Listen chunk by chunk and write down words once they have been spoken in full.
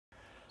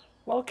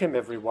Welcome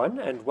everyone,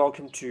 and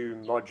welcome to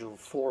Module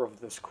 4 of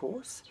this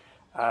course.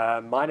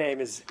 My name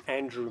is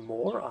Andrew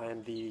Moore. I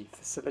am the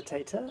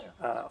facilitator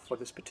for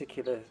this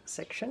particular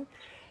section,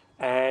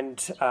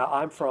 and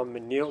I'm from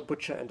Neil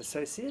Butcher and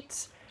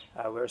Associates.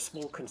 We're a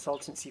small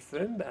consultancy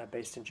firm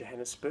based in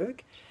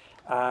Johannesburg.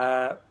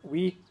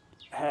 We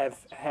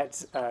have had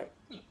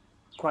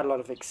quite a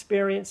lot of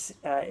experience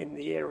in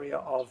the area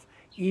of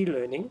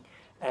e-learning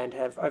and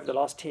have over the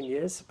last 10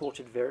 years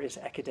supported various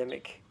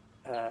academics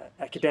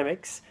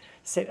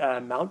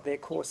mount their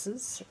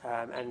courses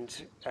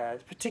and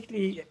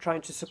particularly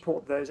trying to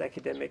support those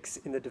academics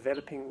in the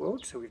developing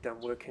world. So we've done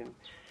work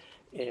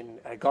in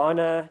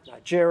Ghana,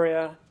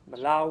 Nigeria,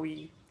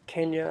 Malawi,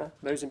 Kenya,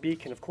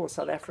 Mozambique, and of course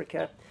South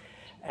Africa,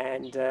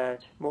 and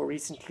more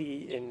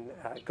recently in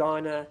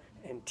Ghana,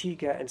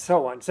 Antigua, and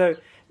so on. So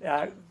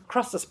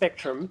across the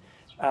spectrum,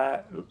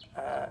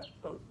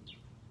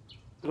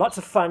 lots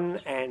of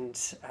fun,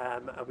 and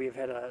we've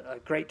had a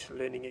great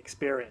learning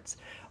experience.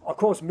 Of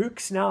course,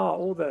 MOOCs now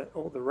are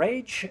all the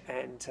rage,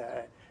 and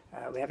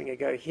we're having a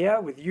go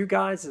here with you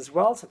guys as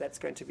well, so that's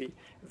going to be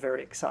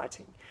very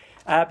exciting.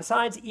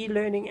 Besides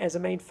e-learning as a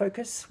main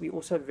focus, we're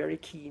also very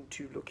keen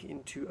to look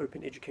into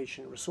open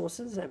education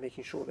resources and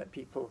making sure that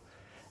people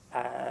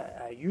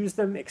use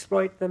them,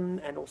 exploit them,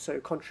 and also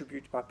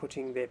contribute by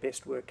putting their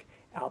best work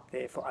out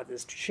there for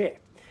others to share.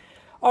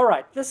 All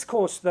right, this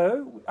course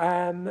though,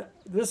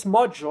 this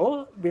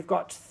module, we've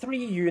got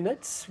 3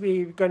 units.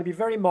 We're going to be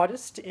very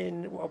modest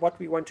in what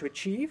we want to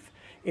achieve.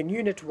 In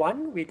Unit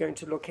 1, we're going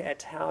to look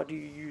at how do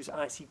you use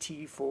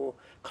ICT for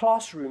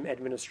classroom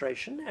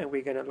administration, and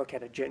we're going to look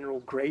at a general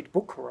grade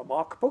book or a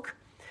mark book,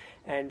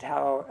 and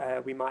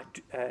how we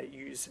might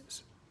use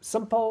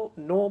simple,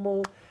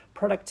 normal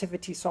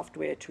productivity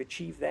software to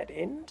achieve that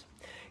end.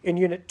 In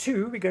Unit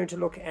 2, we're going to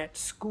look at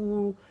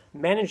school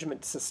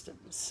management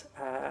systems,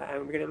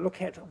 and we're going to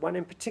look at one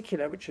in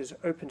particular, which is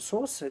open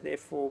source, so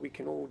therefore we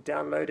can all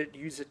download it,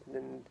 use it,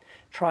 and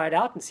try it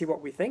out and see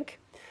what we think.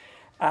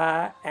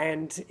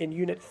 And in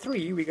Unit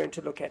 3, we're going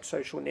to look at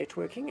social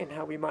networking and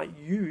how we might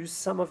use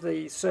some of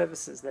the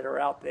services that are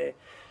out there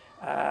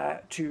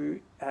to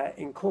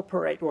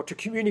incorporate or to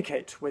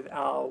communicate with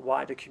our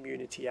wider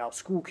community, our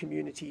school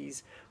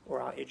communities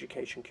or our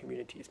education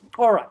communities.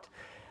 All right.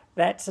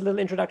 That's a little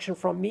introduction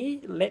from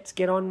me. Let's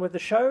get on with the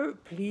show.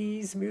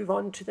 Please move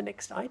on to the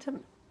next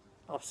item.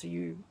 I'll see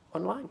you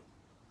online.